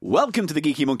Welcome to the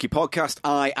Geeky Monkey Podcast.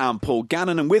 I am Paul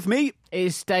Gannon, and with me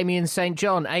is Damien St.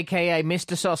 John, a.k.a.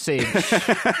 Mr. Sausage.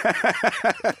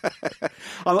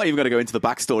 I'm not even going to go into the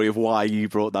backstory of why you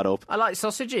brought that up. I like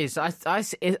sausages. I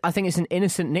think it's an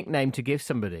innocent nickname to give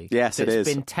somebody. Yes, it is.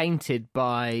 It's been tainted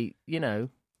by,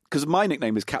 Because my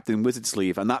nickname is Captain Wizard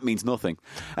Sleeve, and that means nothing.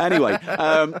 Anyway,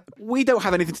 we don't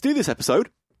have anything to do this episode.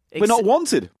 We're not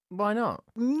wanted. Why not?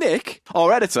 Nick,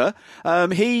 our editor,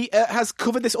 he has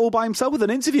covered this all by himself with an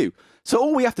interview. So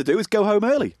all we have to do is go home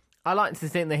early. I like to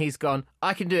think that he's gone,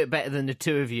 I can do it better than the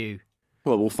two of you.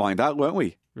 Well, we'll find out, won't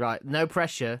we? Right, no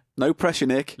pressure. No pressure,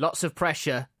 Nick. Lots of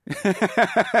pressure.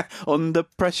 Under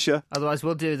pressure. Otherwise,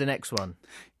 we'll do the next one.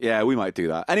 Yeah, we might do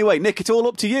that. Anyway, Nick, it's all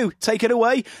up to you. Take it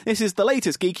away. This is the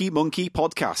latest Geeky Monkey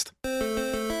podcast.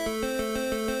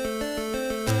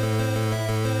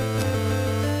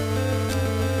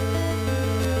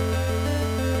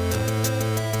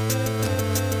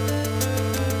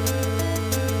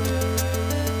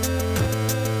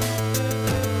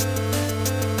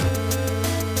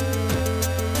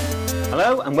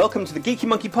 Hello and welcome to the Geeky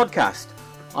Monkey podcast.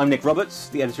 I'm Nick Roberts,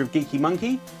 the editor of Geeky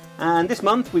Monkey, and this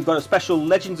month we've got a special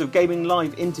Legends of Gaming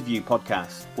Live interview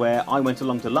podcast where I went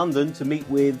along to London to meet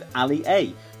with Ali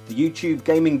A, the YouTube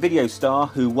gaming video star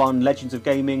who won Legends of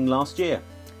Gaming last year.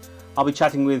 I'll be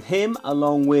chatting with him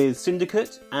along with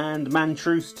Syndicate and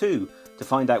Mantruce too to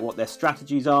find out what their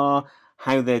strategies are,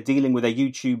 how they're dealing with their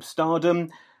YouTube stardom,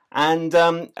 and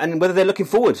whether they're looking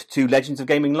forward to Legends of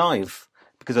Gaming Live.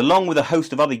 Because along with a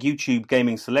host of other YouTube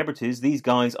gaming celebrities, these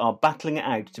guys are battling it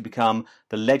out to become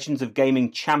the Legends of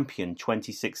Gaming Champion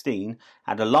 2016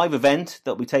 at a live event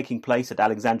that will be taking place at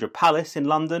Alexandra Palace in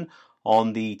London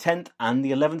on the 10th and the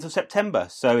 11th of September.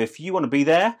 So if you want to be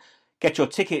there, get your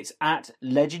tickets at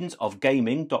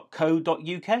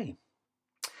legendsofgaming.co.uk.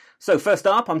 So first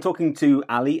up, I'm talking to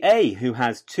Ali A, who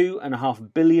has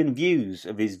 2.5 billion views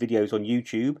of his videos on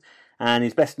YouTube and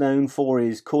is best known for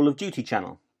his Call of Duty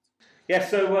channel. Yeah,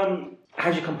 so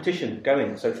how's your competition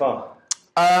going so far?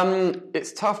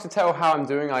 It's tough to tell how I'm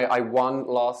doing. I won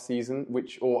last season,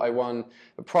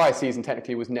 the prior season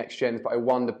technically was Next Gen, but I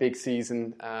won the big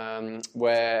season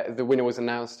where the winner was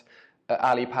announced at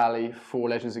Ali Pali for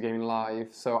Legends of Gaming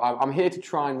Live. So I'm here to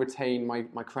try and retain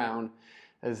my crown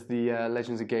as the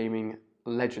Legends of Gaming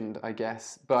legend, I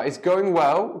guess. But it's going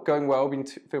well. I've been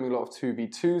filming a lot of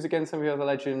 2v2s against some of the other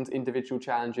legends, individual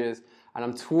challenges, and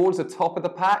I'm towards the top of the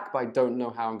pack, but I don't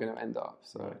know how I'm going to end up.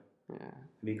 So, yeah. Have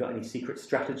you got any secret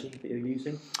strategy that you're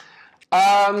using?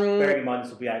 Bearing in mind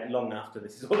this will be out long after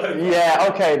this is all over. Yeah,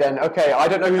 okay then. Okay, I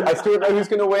still don't know who's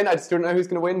going to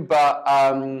win. But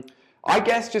I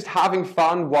guess just having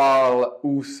fun while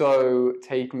also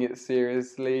taking it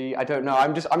seriously. I don't know.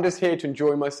 I'm just here to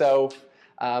enjoy myself.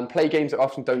 Play games that I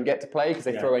often don't get to play because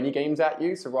they throw any games at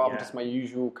you. So rather just my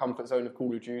usual comfort zone of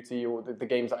Call of Duty or the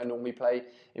games that I normally play,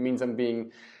 it means I'm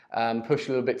being pushed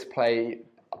a little bit to play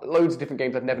loads of different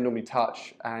games I'd never normally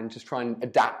touch and just try and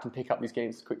adapt and pick up these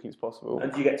games as quickly as possible.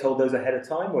 And do you get told those ahead of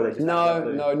time, or are they just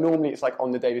No. Normally it's like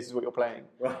on the day, this is what you're playing.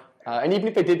 Right. And even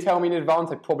if they did tell me in advance,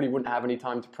 I probably wouldn't have any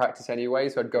time to practice anyway,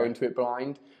 so I'd go into it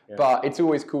blind. Yeah. But it's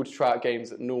always cool to try out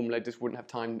games that normally I just wouldn't have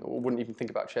time or wouldn't even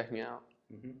think about checking out.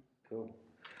 Mm-hmm. Cool.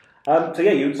 So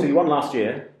you won last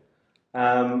year.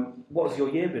 What has your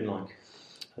year been like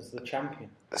as the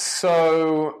champion?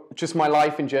 So, just my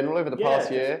life in general over the past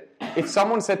year. If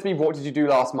someone said to me, what did you do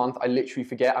last month? I literally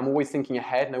forget. I'm always thinking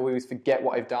ahead and I always forget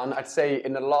what I've done. I'd say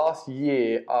in the last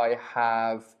year, I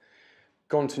have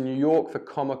gone to New York for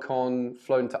Comic-Con,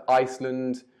 flown to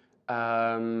Iceland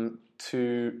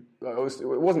it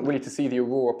wasn't really to see the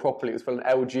Aurora properly. It was for an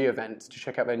LG event to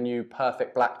check out their new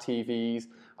Perfect Black TVs.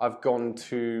 I've gone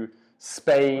to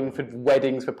Spain for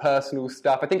weddings, for personal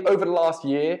stuff. I think over the last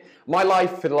year, my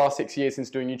life for the last 6 years since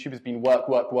doing YouTube has been work.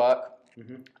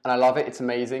 Mm-hmm. And I love it. It's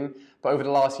amazing. But over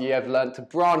the last year, I've learned to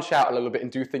branch out a little bit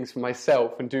and do things for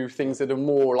myself and do things that are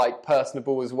more like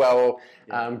personable as well.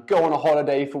 Go on a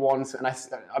holiday for once. And I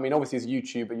mean, obviously as a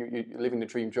YouTuber, you're living the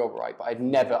dream job, right? But I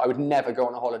would never go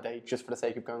on a holiday just for the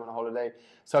sake of going on a holiday.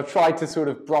 So I've tried to sort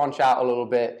of branch out a little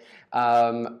bit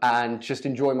and just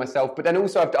enjoy myself. But then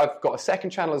also I've got a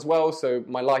second channel as well. So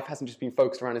my life hasn't just been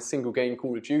focused around a single game,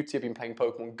 Call of Duty. I've been playing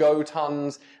Pokemon Go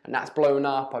tons, and that's blown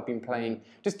up. I've been playing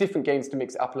just different games to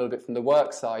mix it up a little bit from the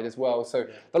work side as well. So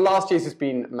the last year's just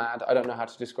been mad. I don't know how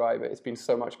to describe it. It's been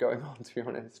so much going on, to be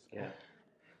honest. Yeah.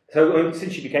 So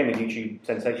since you became a YouTube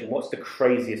sensation, what's the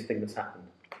craziest thing that's happened?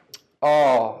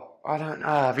 Oh, I don't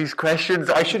know. These questions,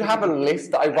 I should have a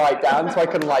list that I write down so I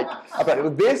can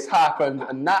this happened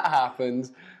and that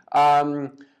happened. I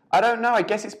don't know. I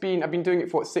guess I've been doing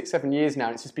it for 6-7 years now,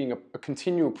 and it's just been a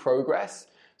continual progress.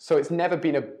 So it's never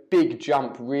been a big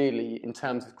jump, really, in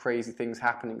terms of crazy things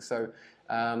happening. So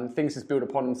things just build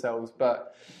upon themselves.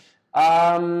 But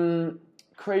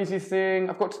crazy thing,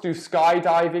 I've got to do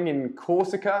skydiving in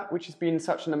Corsica, which has been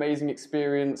such an amazing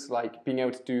experience, like being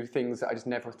able to do things that I just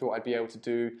never thought I'd be able to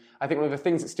do. I think one of the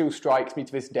things that still strikes me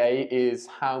to this day is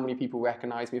how many people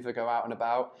recognise me if I go out and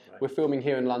about. Right. We're filming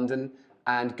here in London,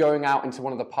 and going out into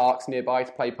one of the parks nearby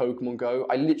to play Pokemon Go,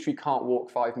 I literally can't walk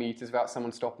 5 meters without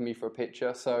someone stopping me for a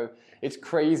picture. So it's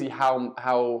crazy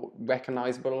how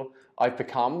recognisable I've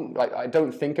become. Like, I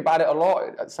don't think about it a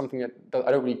lot. It's something that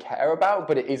I don't really care about,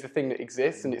 but it is a thing that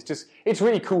exists, and it's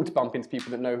really cool to bump into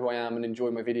people that know who I am and enjoy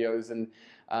my videos.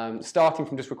 And starting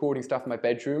from just recording stuff in my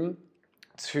bedroom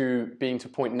to being to a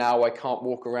point now I can't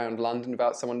walk around London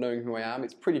without someone knowing who I am.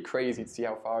 It's pretty crazy to see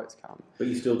how far it's come. But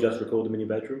you still just record them in your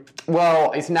bedroom?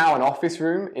 Well, it's now an office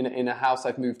room in a house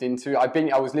I've moved into.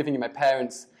 I was living in my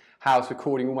parents' house,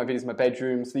 recording all my videos in my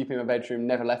bedroom, sleeping in my bedroom,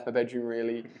 never left my bedroom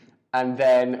really. And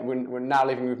then we're now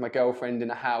living with my girlfriend in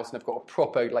a house, and I've got a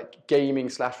proper like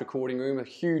gaming/recording room, a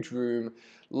huge room,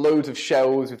 loads of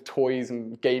shelves with toys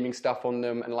and gaming stuff on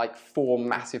them, and like 4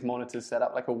 massive monitors set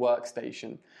up like a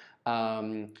workstation.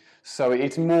 So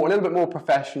it's a little bit more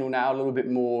professional now, a little bit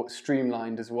more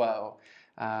streamlined as well.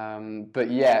 But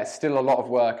yeah, it's still a lot of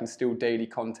work and still daily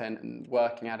content and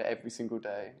working at it every single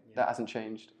day. Yeah. That hasn't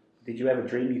changed. Did you ever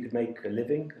dream you could make a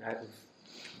living out of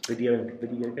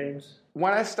video games?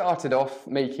 When I started off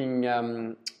making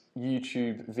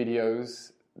YouTube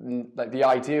videos, like the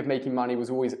idea of making money was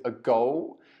always a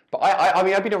goal. But I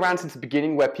mean, I've been around since the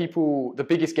beginning where the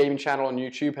biggest gaming channel on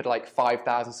YouTube had like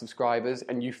 5,000 subscribers,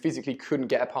 and you physically couldn't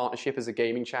get a partnership as a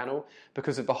gaming channel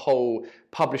because of the whole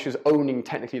publishers owning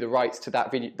technically the rights to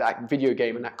that video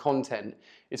game and that content.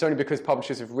 It's only because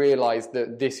publishers have realized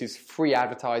that this is free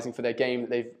advertising for their game that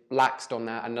they've laxed on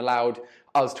that and allowed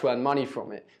us to earn money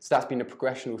from it. So that's been a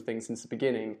progressional thing since the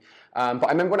beginning. But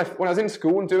I remember when I was in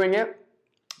school and doing it,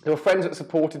 there were friends that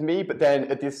supported me, but then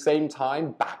at the same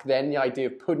time, back then, the idea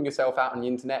of putting yourself out on the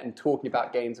internet and talking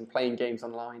about games and playing games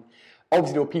online,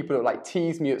 obviously there were people that like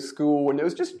teased me at school, and it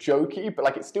was just jokey, but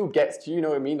like it still gets to you, you know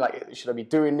what I mean? Like, should I be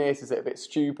doing this? Is it a bit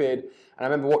stupid? And I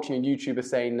remember watching a YouTuber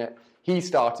saying that he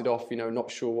started off, not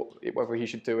sure whether he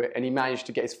should do it, and he managed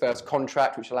to get his first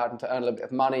contract, which allowed him to earn a little bit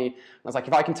of money. And I was like,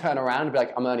 if I can turn around and be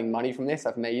like, I'm earning money from this,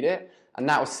 I've made it. And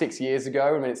that was 6 years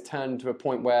ago, and then it's turned to a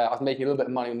point where I was making a little bit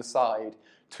of money on the side,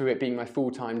 to it being my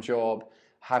full-time job,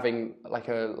 having like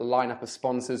a lineup of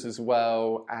sponsors as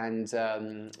well, and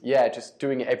just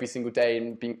doing it every single day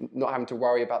and not having to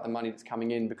worry about the money that's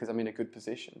coming in because I'm in a good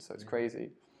position. So it's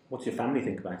crazy. What's your family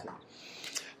think about it?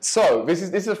 So this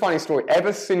is a funny story.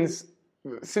 Ever since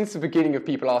the beginning of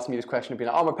people asking me this question, have been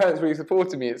like, oh, my parents really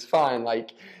supported me. It's fine.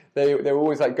 Like they were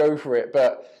always like, go for it.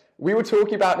 But we were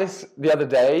talking about this the other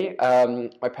day,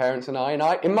 my parents and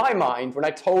I, in my mind, when I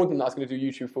told them that I was going to do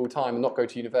YouTube full-time and not go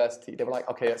to university, they were like,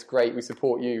 okay, that's great, we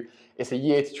support you. It's a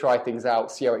year to try things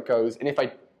out, see how it goes. And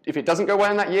if it doesn't go well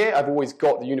in that year, I've always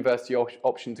got the university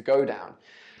option to go down.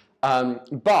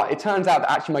 But it turns out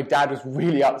that actually my dad was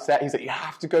really upset. He's like, you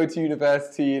have to go to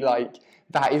university, like,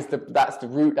 that's the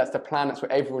route, that's the plan, that's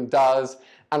what everyone does.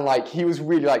 And like he was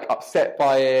really like upset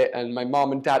by it, and my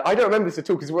mum and dad, I don't remember this at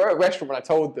all because we were at a restaurant when I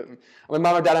told them. And my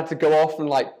mum and dad had to go off and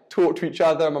like talk to each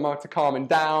other, and my mum had to calm him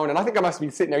down. And I think I must have been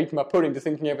sitting there eating my pudding just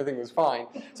thinking everything was fine.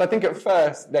 So I think at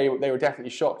first they were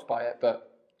definitely shocked by it,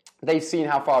 but they've seen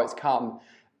how far it's come.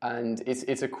 And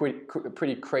it's a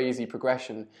pretty crazy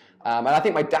progression. And I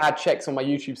think my dad checks on my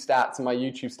YouTube stats and my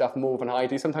YouTube stuff more than I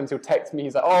do. Sometimes he'll text me,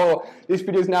 he's like, oh, this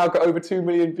video's now got over 2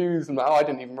 million views. I'm like, oh, I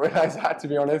didn't even realise that, to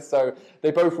be honest. So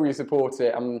they both really support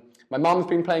it. My mum's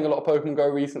been playing a lot of Pokemon Go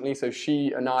recently, so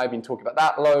she and I have been talking about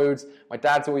that loads. My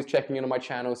dad's always checking in on my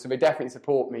channel, so they definitely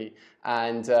support me.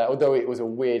 And although it was a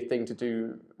weird thing to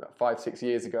do 5-6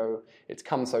 years ago, it's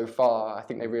come so far. I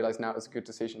think they realise now it was a good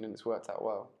decision and it's worked out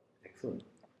well. Excellent.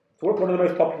 So what are the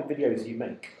most popular videos you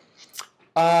make?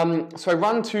 So I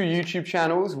run 2 YouTube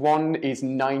channels. One is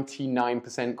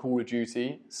 99% Call of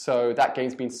Duty. So that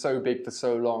game's been so big for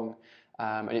so long,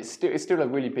 and it's still a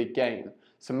really big game.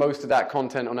 So most of that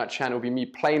content on that channel will be me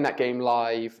playing that game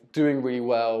live, doing really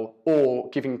well, or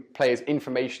giving players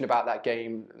information about that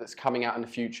game that's coming out in the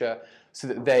future so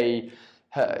that they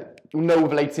know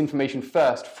the latest information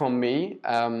first from me.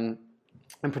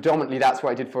 And predominantly that's what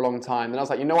I did for a long time. And I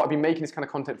was like, you know what, I've been making this kind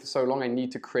of content for so long, I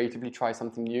need to creatively try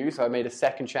something new. So I made a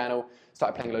second channel,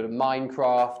 started playing a load of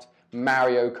Minecraft,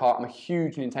 Mario Kart. I'm a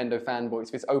huge Nintendo fanboy,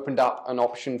 so it's opened up an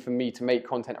option for me to make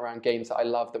content around games that I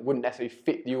love that wouldn't necessarily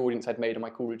fit the audience I'd made on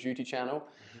my Call of Duty channel.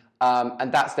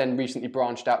 And that's then recently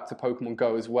branched out to Pokemon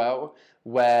Go as well,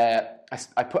 where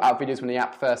I put out videos when the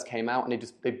app first came out,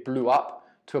 and they blew up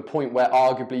to a point where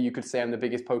arguably you could say I'm the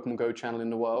biggest Pokemon Go channel in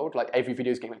the world. Like every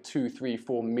video is getting like 2, 3,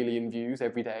 4 million views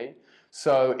every day.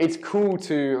 So it's cool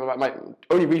to,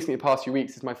 only recently the past few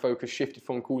weeks has my focus shifted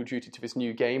from Call of Duty to this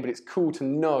new game, but it's cool to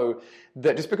know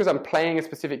that just because I'm playing a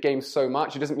specific game so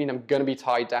much, it doesn't mean I'm going to be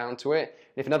tied down to it.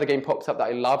 And if another game pops up that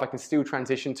I love, I can still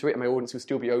transition to it and my audience will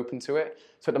still be open to it.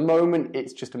 So at the moment,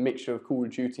 it's just a mixture of Call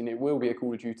of Duty, and it will be a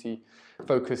Call of Duty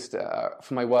focused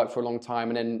for my work for a long time,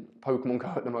 and then Pokemon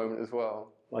Go at the moment as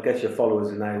well. Well, I guess your followers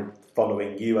are now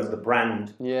following you as the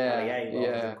brand, yeah,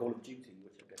 rather than Call of Duty.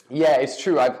 Which I guess yeah, it's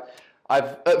true.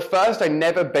 At first, I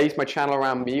never based my channel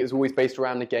around me. It was always based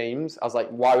around the games. I was like,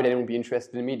 why would anyone be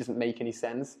interested in me? It doesn't make any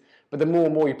sense. But the more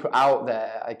and more you put out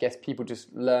there, I guess people just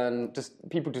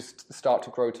start to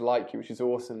grow to like you, which is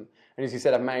awesome. And as you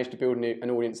said, I've managed to build an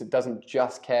audience that doesn't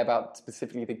just care about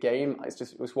specifically the game.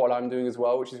 It's what I'm doing as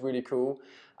well, which is really cool.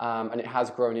 And it has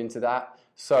grown into that.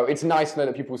 So it's nice to know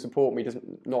that people support me.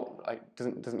 Doesn't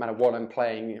matter what I'm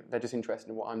playing. They're just interested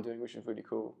in what I'm doing, which is really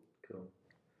cool. Cool.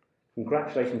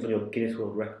 Congratulations on your Guinness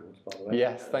World Records, by the way.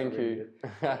 Yes, thank you.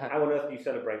 How on earth do you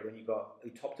celebrate when you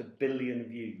topped 1 billion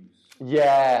views?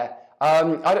 Yeah.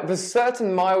 There's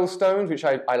certain milestones which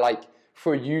I like.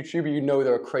 For a YouTuber, you know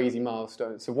there are crazy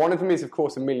milestones. So one of them is, of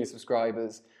course, 1 million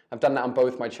subscribers. I've done that on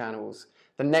both my channels.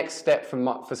 The next step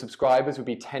for subscribers would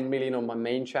be 10 million on my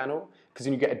main channel, because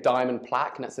then you get a diamond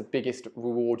plaque, and that's the biggest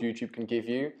reward YouTube can give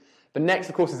you. The next,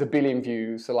 of course, is 1 billion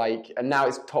views. So and now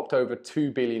it's topped over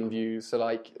 2 billion views.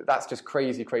 So that's just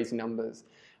crazy, crazy numbers.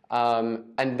 And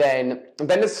then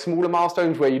there's smaller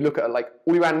milestones where you look at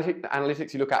all your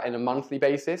analytics you look at in a monthly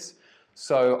basis.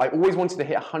 So I always wanted to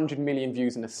hit 100 million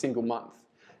views in a single month.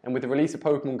 And with the release of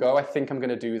Pokemon Go, I think I'm going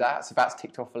to do that. So that's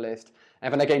ticked off the list.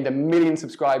 And then I gained 1 million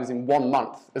subscribers in 1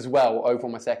 month as well over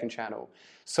on my second channel.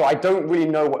 So I don't really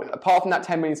know apart from that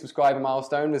 10 million subscriber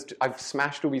milestone, I've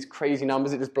smashed all these crazy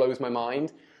numbers. It just blows my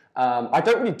mind. I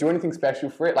don't really do anything special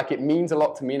for it. It means a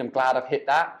lot to me, and I'm glad I've hit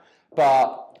that.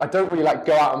 But I don't really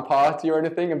go out and party or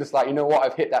anything. I'm just you know what?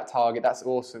 I've hit that target. That's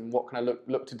awesome. What can I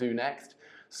look to do next?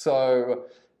 So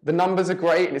the numbers are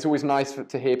great, and it's always nice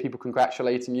to hear people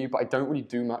congratulating you, but I don't really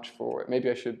do much for it. Maybe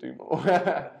I should do more.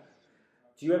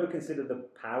 Do you ever consider the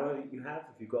power that you have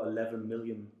if you've got 11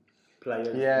 million players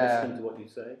listening to what you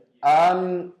say?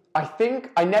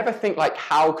 I never think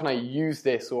how can I use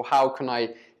this or how can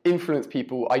I influence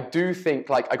people. I do think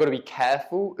I got to be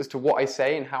careful as to what I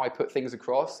say and how I put things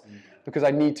across, because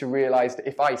I need to realize that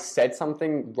if I said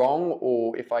something wrong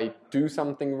or if I do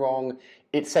something wrong,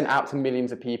 it's sent out to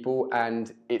millions of people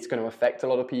and it's going to affect a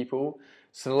lot of people.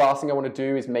 So the last thing I want to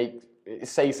do is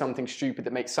say something stupid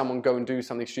that makes someone go and do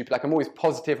something stupid. I'm always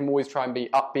positive. I'm always trying to be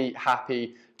upbeat,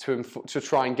 happy to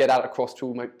try and get out across to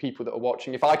all my people that are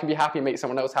watching. If I can be happy and make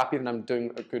someone else happy, then I'm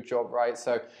doing a good job, right?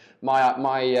 So I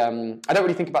don't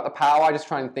really think about the power. I just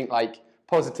try and think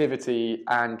positivity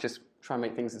and just try and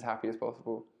make things as happy as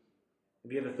possible.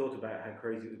 Have you ever thought about how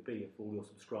crazy it would be if all your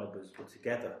subscribers were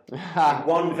together in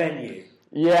one venue?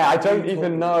 Yeah, I don't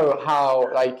even know how,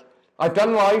 I've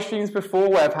done live streams before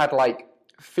where I've had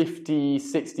 50,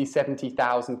 60,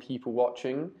 70,000 people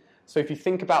watching. So if you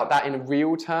think about that in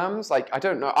real terms, I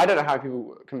don't know how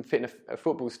people can fit in a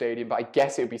football stadium, but I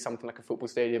guess it would be something like a football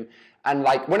stadium. And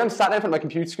when I'm sat there in front of my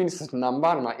computer screen, it's just a number,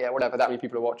 and I'm yeah, whatever, that many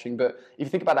people are watching. But if you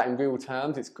think about that in real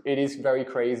terms, it is very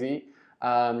crazy.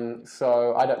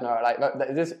 So I don't know,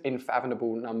 they're just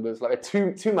unfathomable numbers. They're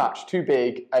too much, too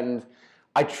big, and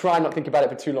I try not to think about it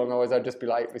for too long, otherwise I'd just be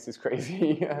this is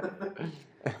crazy.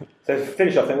 So to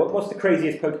finish off then, what's the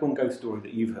craziest Pokemon Go story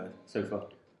that you've heard so far?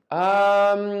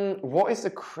 What is the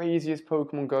craziest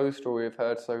Pokemon Go story I've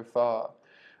heard so far?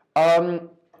 I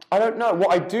don't know.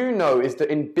 What I do know is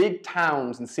that in big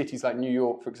towns and cities like New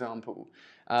York, for example,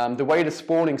 the way the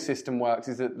spawning system works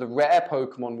is that the rare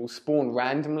Pokemon will spawn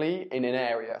randomly in an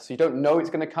area. So you don't know it's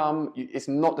going to come. It's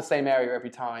not the same area every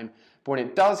time. But when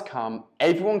it does come,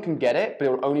 everyone can get it, but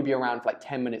it will only be around for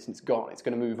 10 minutes and it's gone. It's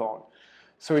going to move on.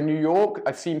 So in New York,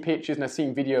 I've seen pictures and I've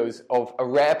seen videos of a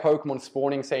rare Pokemon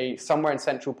spawning, say, somewhere in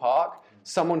Central Park,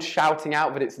 someone shouting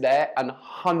out that it's there, and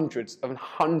hundreds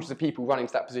of people running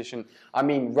to that position. I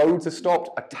mean, roads are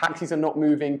stopped, taxis are not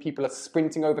moving, people are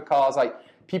sprinting over cars,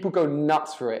 people go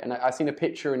nuts for it. And I've seen a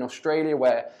picture in Australia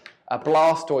where a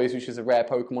Blastoise, which is a rare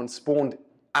Pokemon, spawned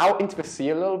out into the sea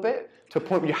a little bit, to a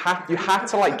point where you had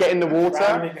to get in the water.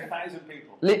 1,000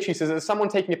 people. Literally, so there's someone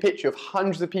taking a picture of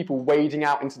hundreds of people wading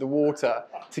out into the water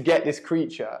to get this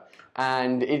creature,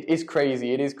 and it is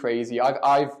crazy. It is crazy.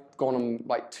 I've gone on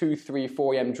like 2, 3,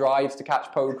 4 a.m. drives to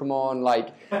catch Pokemon.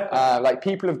 Like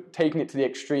people have taken it to the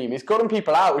extreme. It's gotten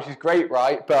people out, which is great,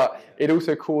 right? But it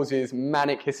also causes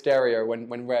manic hysteria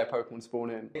when rare Pokemon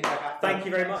spawn in. Thank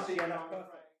you very much.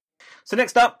 So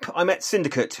next up, I met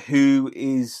Syndicate, who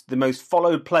is the most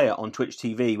followed player on Twitch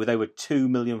TV with over 2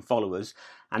 million followers.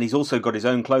 And he's also got his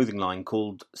own clothing line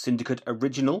called Syndicate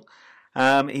Original.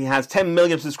 He has 10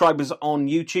 million subscribers on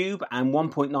YouTube and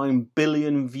 1.9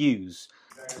 billion views.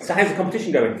 So how's the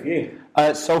competition going for you?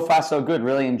 So far, so good.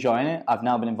 Really enjoying it. I've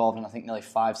now been involved in, I think, nearly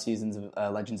 5 seasons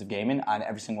of Legends of Gaming, and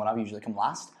every single one I've usually come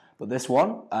last. But this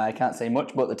one, I can't say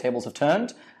much, but the tables have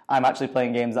turned. I'm actually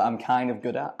playing games that I'm kind of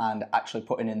good at and actually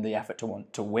putting in the effort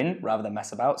to win rather than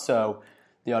mess about. So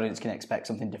the audience can expect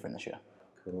something different this year.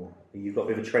 Cool. You've got a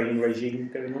bit of a training regime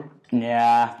going on?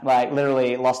 Yeah, like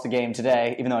literally lost a game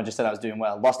today, even though I just said I was doing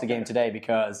well. Lost a game today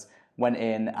because went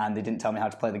in and they didn't tell me how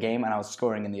to play the game, and I was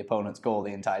scoring in the opponent's goal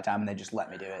the entire time, and they just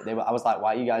let me do it. I was like,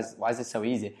 why is this so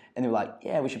easy? And they were like,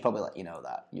 yeah, we should probably let you know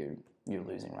that you're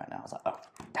losing right now. I was like, oh,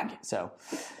 damn it. So,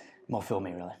 more for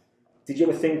me, really. Did you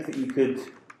ever think that you could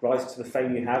rise to the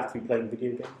fame you have through playing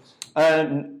video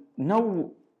games?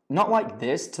 No, not like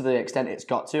this to the extent it's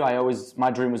got to.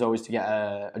 My dream was always to get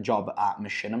a job at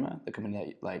Machinima, the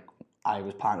company that I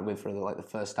was partnered with for the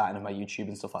first starting of my YouTube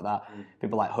and stuff like that.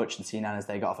 People like Hutch and C-Nanas,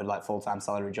 they got offered like full-time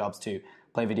salary jobs to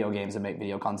play video games and make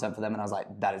video content for them, and I was like,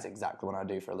 that is exactly what I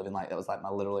do for a living. Like, that was like my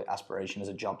literally aspiration as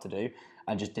a job to do.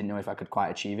 I just didn't know if I could quite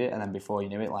achieve it, and then before you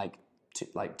knew it, like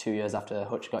 2 years after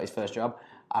Hutch got his first job,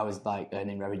 I was like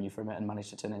earning revenue from it and managed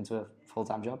to turn it into a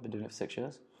full-time job. Been doing it for 6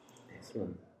 years.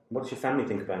 Excellent. What does your family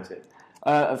think about it?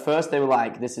 At first, they were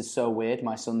like, this is so weird.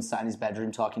 My son's sat in his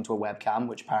bedroom talking to a webcam,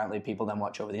 which apparently people then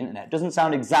watch over the internet. Doesn't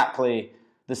sound exactly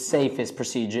the safest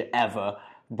procedure ever,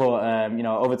 but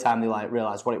over time they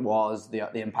realised what it was, the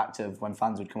impact of when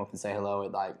fans would come up and say hello.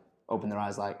 It opened their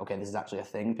eyes, okay, this is actually a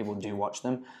thing. People do watch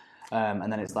them.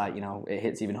 And then it's it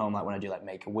hits even home when I do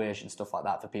Make-A-Wish and stuff like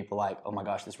that for people oh my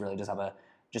gosh, this really does have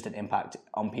just an impact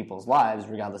on people's lives,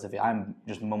 regardless if I'm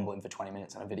just mumbling for 20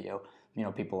 minutes on a video.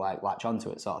 People latch onto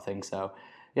it sort of thing. So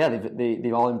yeah,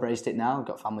 they've all embraced it now. I've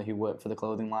got family who work for the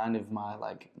clothing line of my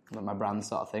brand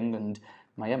sort of thing, and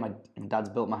my dad's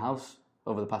built my house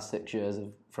over the past 6 years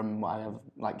from what I have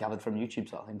gathered from YouTube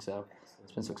sort of thing. So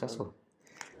it's been successful.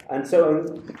 And so,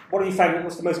 what have you found?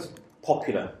 What's the most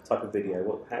popular type of video?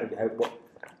 What wave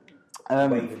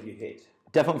have you hit?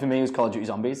 Definitely for me, it was Call of Duty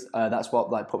Zombies. That's what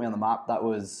put me on the map. That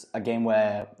was a game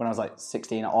where when I was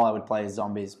 16, all I would play is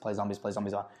zombies.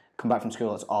 Come back from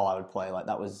school, that's all I would play.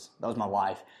 That was my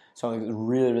life. So I was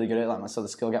really, really good at it. So the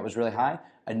skill gap was really high,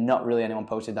 and not really anyone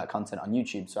posted that content on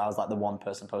YouTube. So I was the one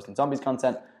person posting zombies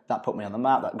content. That put me on the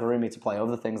map. That grew me to play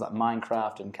other things like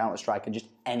Minecraft and Counter-Strike and just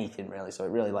anything really. So it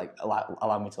really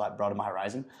allowed me to broaden my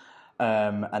horizon.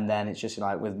 And then it's just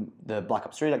with the Black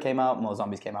Ops 3 that came out, more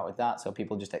zombies came out with that. So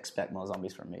people just expect more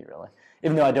zombies from me really.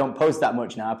 Even though I don't post that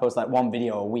much now, I post one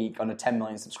video a week on a 10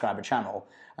 million subscriber channel.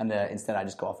 And instead I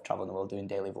just go off traveling the world doing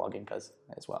daily vlogging because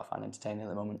it's what I find entertaining at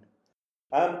the moment.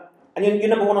 And you're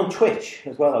number one on Twitch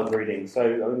as well, I was reading.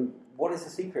 So what is the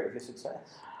secret of your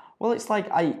success? Well, it's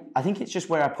I think it's just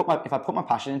where if I put my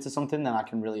passion into something, then I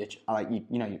can really, like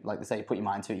they say, you put your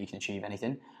mind to it, you can achieve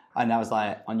anything. And I was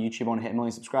on YouTube, I want to hit 1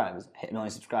 million subscribers. And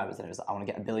it was I want to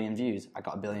get 1 billion views. I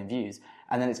got 1 billion views.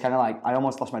 And then it's kind of I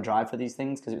almost lost my drive for these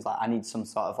things because it was I need some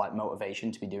sort of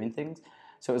motivation to be doing things.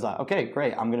 So it was okay,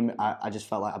 great. I just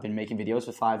felt I've been making videos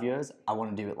for 5 years. I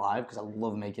want to do it live because I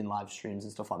love making live streams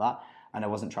and stuff like that. And I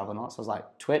wasn't traveling a lot. So I was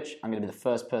Twitch, I'm going to be the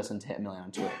first person to hit 1 million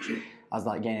on Twitch. I was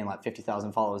gaining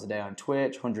 50,000 followers a day on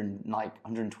Twitch,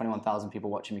 121,000 people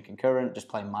watching me concurrent, just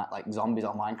playing zombies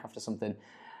on Minecraft or something.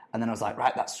 And then I was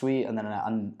right, that's sweet. And then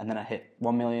I hit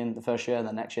 1 million the first year, and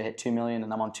then next year I hit 2 million,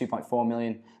 and I'm on 2.4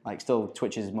 million. Still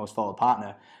Twitch's most followed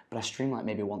partner, but I stream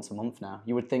maybe once a month now.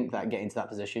 You would think that getting to that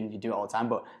position, you do it all the time,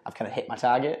 but I've kind of hit my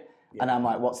target. Yeah. And I'm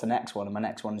what's the next one? And my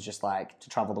next one is just to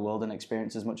travel the world and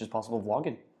experience as much as possible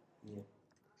vlogging. Yeah.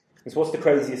 So what's the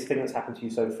craziest thing that's happened to you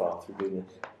so far through doing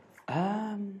this?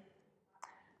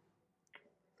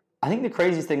 I think the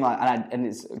craziest thing, and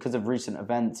it's because of recent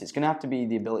events, it's going to have to be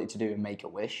the ability to do a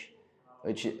Make-A-Wish,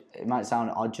 which it might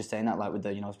sound odd just saying that, with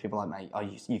the people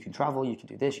you can travel, you can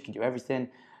do this, you can do everything,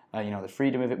 the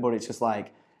freedom of it. But it's just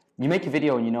you make a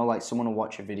video and someone will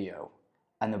watch your video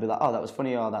and they'll be oh, that was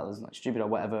funny, or that was stupid, or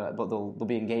whatever. But they'll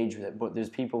be engaged with it. But there's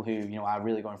people who are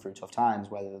really going through tough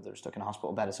times, whether they're stuck in a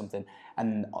hospital bed or something,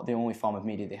 and the only form of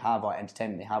media they have or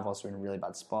entertainment they have, also in a really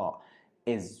bad spot,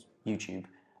 is YouTube.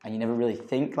 And you never really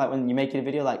think when you're making a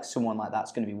video someone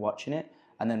that's going to be watching it.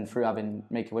 And then through having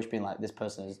Make-A-Wish being like, this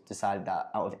person has decided that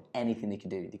out of anything they can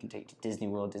do, they can take to Disney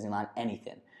World, Disneyland,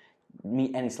 anything.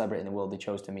 Meet any celebrity in the world, they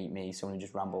chose to meet me, someone who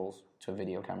just rambles to a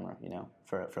video camera, you know,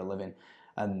 for a living.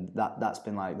 And that's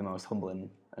been like the most humbling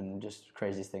and just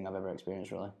craziest thing I've ever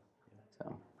experienced, really.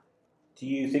 So. Do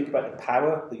you think about the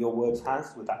power that your words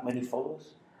has with that many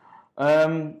followers?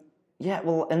 Yeah,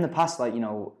 well, in the past, like, you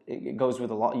know, it goes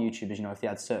with a lot of YouTubers, you know, if they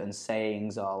had certain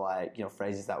sayings or, like, you know,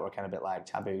 phrases that were kind of a bit, like,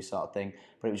 taboo sort of thing.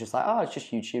 But it was just like, oh, it's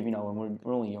just YouTube, you know, and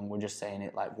we're only young, we're just saying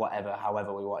it, like, whatever,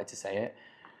 however we wanted to say it.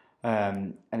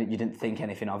 And you didn't think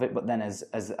anything of it. But then as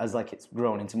like, it's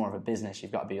grown into more of a business,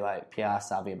 you've got to be, like, PR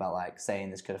savvy about, like, saying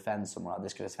this could offend someone or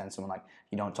this could offend someone. Like,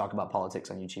 you don't talk about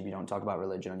politics on YouTube, you don't talk about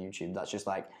religion on YouTube. That's just,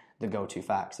 like, the go-to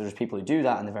facts. There's people who do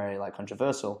that and they're very, like,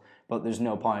 controversial, but there's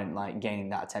no point, like, gaining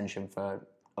that attention for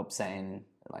upsetting,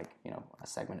 like, you know, a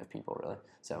segment of people, really.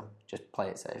 So just play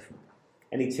it safe.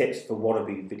 Any tips for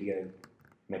wannabe video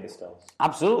megastars?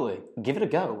 Absolutely. Give it a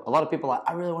go. A lot of people are like,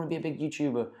 I really want to be a big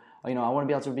YouTuber, or, you know, I want to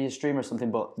be able to be a streamer or something,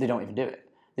 but they don't even do it.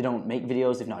 They don't make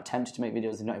videos, they've not attempted to make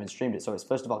videos, they've not even streamed it. So it's,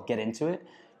 first of all, get into it.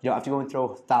 You don't have to go and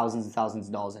throw thousands and thousands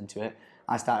of dollars into it.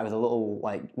 I started with a little,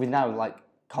 like, with now, like,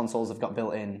 consoles have got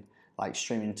built-in, like,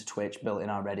 streaming to Twitch, built in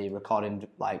already, recording,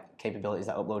 like, capabilities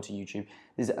that upload to YouTube.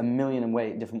 There's a million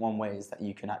and different ways that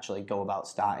you can actually go about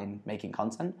starting making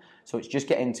content. So it's just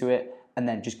get into it and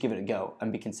then just give it a go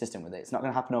and be consistent with it. It's not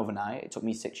going to happen overnight. It took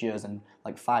me 6 years and,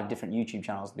 like, 5 different YouTube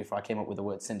channels before I came up with the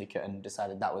word syndicate and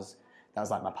decided that was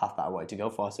like my path that I wanted to go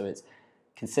for. So it's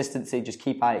consistency, just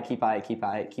keep at it,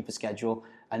 keep a schedule,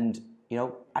 and, you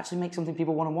know, actually make something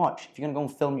people want to watch. If you're going to go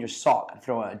and film your sock and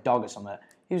throw at a dog or something,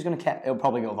 who's going to care? It'll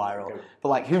probably go viral. But,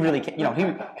 like, who really, you know,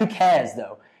 who cares,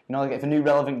 though? You know, like, if a new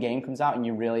relevant game comes out and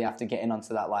you really have to get in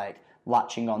onto that, like,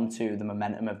 latching onto the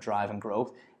momentum of drive and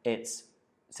growth, it's,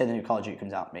 say the new Call of Duty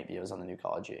comes out, make videos on the new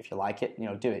Call of Duty. If you like it, you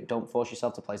know, do it. Don't force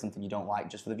yourself to play something you don't like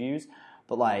just for the views.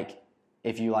 But, like,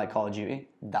 if you like Call of Duty,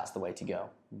 that's the way to go.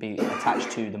 Be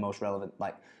attached to the most relevant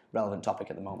topic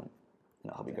at the moment.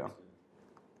 And that'll help you grow.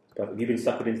 Have you been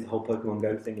suckered into the whole Pokemon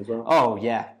Go thing as well? Oh,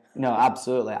 yeah. No,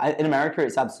 absolutely. In America,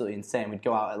 it's absolutely insane. We'd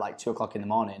go out at, like, 2 o'clock in the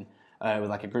morning with,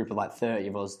 like, a group of, like, 30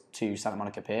 of us to Santa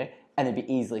Monica Pier, and there'd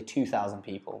be easily 2,000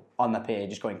 people on the pier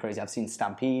just going crazy. I've seen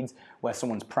stampedes where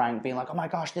someone's pranked, being like, oh, my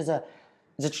gosh, there's a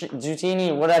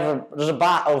Zutini, whatever, there's a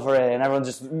bat over here, and everyone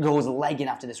just goes legging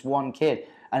after this one kid.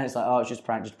 And it's like, oh, it's just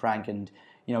a prank, and,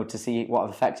 you know, to see what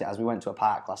effect it has. We went to a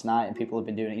park last night, and people have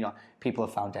been doing it, you know, people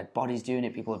have found dead bodies doing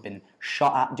it, people have been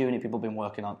shot at doing it, people have been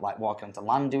walking onto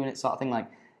land doing it, sort of thing.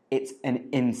 Like, it's an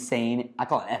insane, I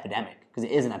call it an epidemic, because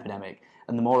it is an epidemic.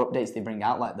 And the more updates they bring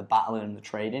out, like the battling and the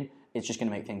trading, it's just going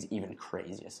to make things even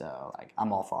crazier. So, like,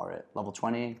 I'm all for it. Level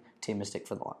 20, Team Mystic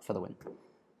for the win.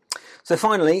 So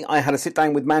finally, I had a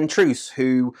sit-down with Mantruce,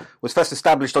 who was first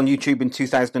established on YouTube in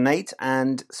 2008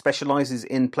 and specialises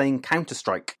in playing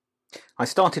Counter-Strike. I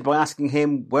started by asking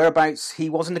him whereabouts he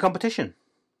was in the competition.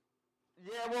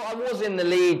 Yeah, well, I was in the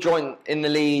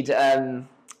lead,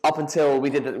 up until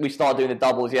we started doing the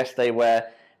doubles yesterday,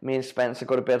 where me and Spencer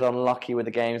got a bit unlucky with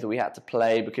the games that we had to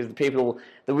play, because the people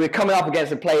that we were coming up against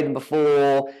had played them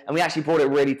before, and we actually brought it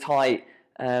really tight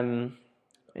in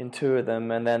 2 of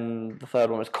them, and then the third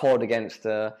one was COD against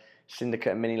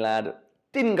Syndicate and Minilad.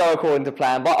 Didn't go according to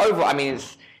plan, but overall, I mean,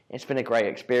 it's been a great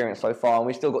experience so far, and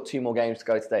we've still got 2 more games to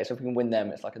go today, so if we can win them,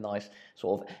 it's like a nice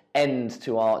sort of end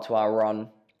to our run.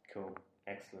 Cool,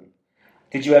 excellent.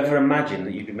 Did you ever imagine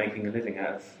that you'd be making a living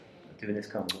out of doing this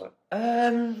kind of work?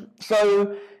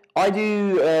 So I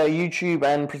do YouTube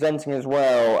and presenting as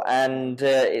well, and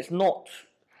it's not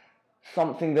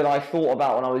something that I thought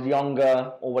about when I was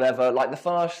younger or whatever. Like, the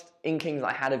first inklings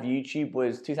I had of YouTube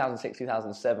was 2006,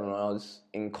 2007, when I was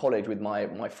in college with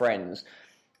my friends,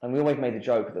 and we always made the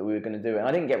joke that we were going to do it. And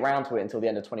I didn't get round to it until the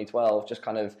end of 2012, just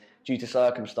kind of due to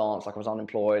circumstance. Like, I was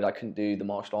unemployed, I couldn't do the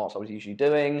martial arts I was usually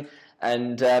doing,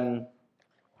 and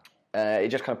it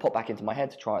just kind of popped back into my head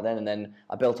to try it then, and then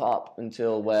I built it up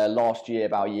until where last year,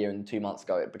 about a year and 2 months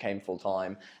ago, it became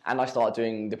full-time, and I started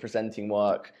doing the presenting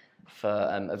work for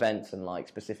events, and, like,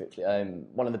 specifically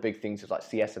one of the big things was, like,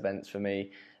 CS events for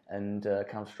me and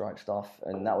Counter-Strike stuff,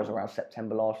 and that was around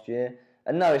September last year.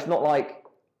 And no, it's not like,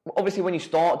 obviously when you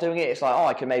start doing it, it's like, oh,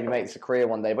 I can maybe make this a career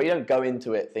one day, but you don't go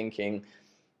into it thinking,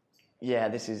 yeah,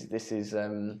 this is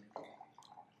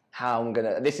how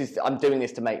I'm doing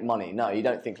this to make money. No, you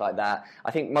don't think like that.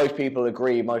 I think most people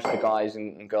agree, most of the guys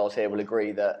and girls here will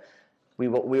agree that we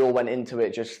all went into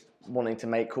it just wanting to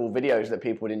make cool videos that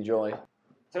people would enjoy.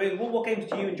 So, what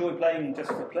games do you enjoy playing just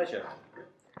for pleasure?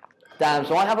 Damn,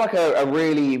 so I have, like, a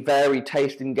really varied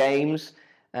taste in games.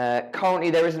 Currently,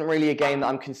 there isn't really a game that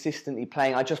I'm consistently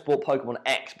playing. I just bought Pokemon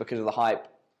X because of the hype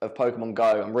of Pokemon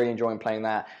Go. I'm really enjoying playing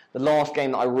that. The last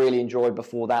game that I really enjoyed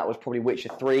before that was probably Witcher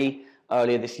 3.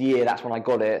 Earlier this year, that's when I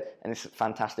got it, and it's a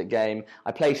fantastic game.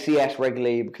 I play CS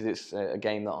regularly because it's a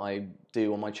game that I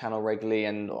do on my channel regularly,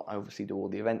 and I obviously do all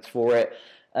the events for it.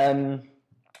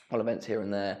 Events here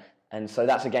and there. And so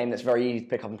that's a game that's very easy to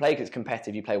pick up and play because it's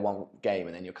competitive. You play one game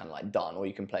and then you're kind of like done, or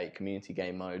you can play community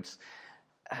game modes.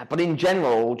 But in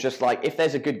general, just like if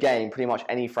there's a good game, pretty much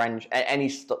any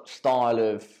style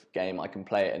of game, I can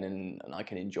play it and I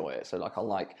can enjoy it. So like I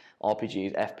like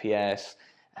RPGs, FPS,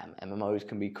 MMOs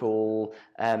can be cool,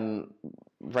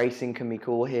 racing can be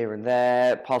cool here and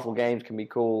there, puzzle games can be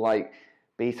cool, like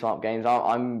beat-em-up games.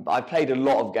 I've played a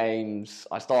lot of games.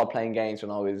 I started playing games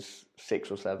when I was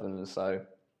 6 or 7, so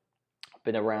I've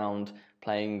been around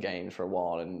playing games for a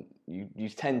while, and you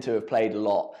tend to have played a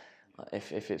lot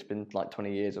if it's been like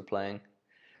 20 years of playing.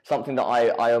 Something that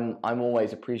I'm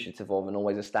always appreciative of and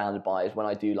always astounded by is when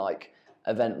I do like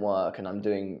event work and I'm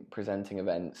doing presenting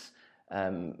events,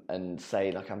 and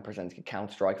say like I'm presenting a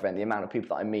Counter-Strike event, the amount of people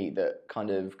that I meet that kind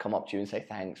of come up to you and say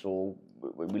thanks, or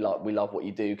we love what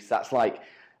you do, because that's like,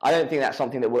 I don't think that's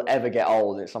something that will ever get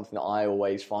old, and it's something that I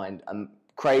always find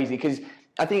crazy, because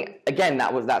I think again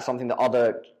that's something that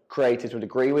other creators would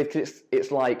agree with, because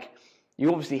it's like you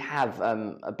obviously have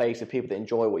a base of people that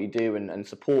enjoy what you do and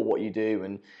support what you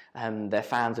do, and they're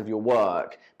fans of your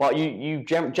work. But you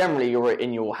generally, you're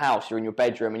in your house, you're in your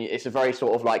bedroom, and it's a very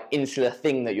sort of like insular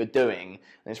thing that you're doing,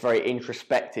 and it's very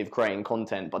introspective, creating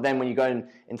content. But then when you go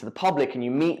into the public and you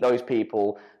meet those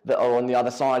people that are on the other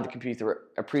side of the computer,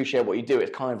 appreciate what you do,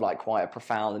 it's kind of like quite a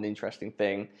profound and interesting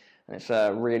thing, and it's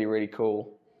really, really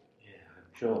cool. Yeah,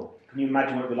 sure. Can you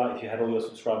imagine what it would be like if you had all your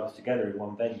subscribers together in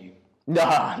one venue?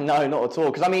 No, not at all.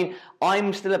 Because I mean,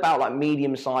 I'm still about like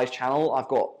medium-sized channel. I've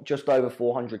got just over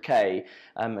 400k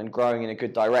and growing in a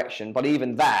good direction. But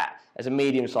even that, as a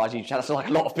medium-sized YouTube channel, that's like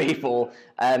a lot of people.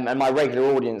 And my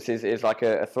regular audience is like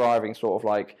a thriving sort of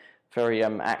like very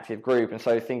active group. And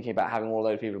so thinking about having all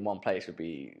those people in one place would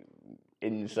be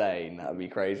insane. That would be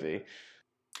crazy.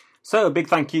 So a big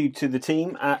thank you to the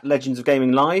team at Legends of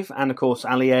Gaming Live, and of course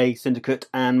Allier, Syndicate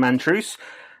and Mantrousse.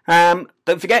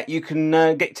 Don't forget, you can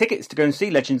get tickets to go and see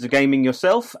Legends of Gaming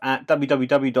yourself at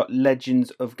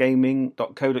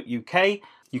www.legendsofgaming.co.uk.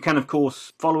 You can, of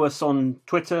course, follow us on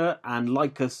Twitter and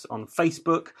like us on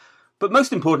Facebook. But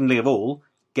most importantly of all,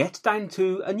 get down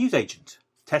to a newsagent.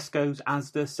 Tesco's,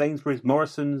 Asda, Sainsbury's,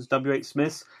 Morrison's, WH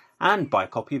Smith's, and buy a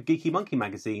copy of Geeky Monkey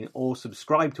magazine, or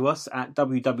subscribe to us at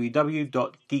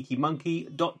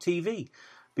www.geekymonkey.tv,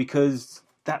 because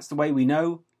that's the way we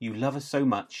know you love us so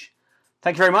much.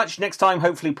 Thank you very much. Next time,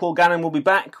 hopefully, Paul Gannon will be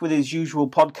back with his usual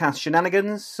podcast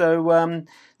shenanigans. So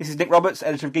this is Nick Roberts,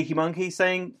 editor of Geeky Monkey,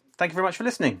 saying thank you very much for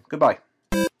listening. Goodbye.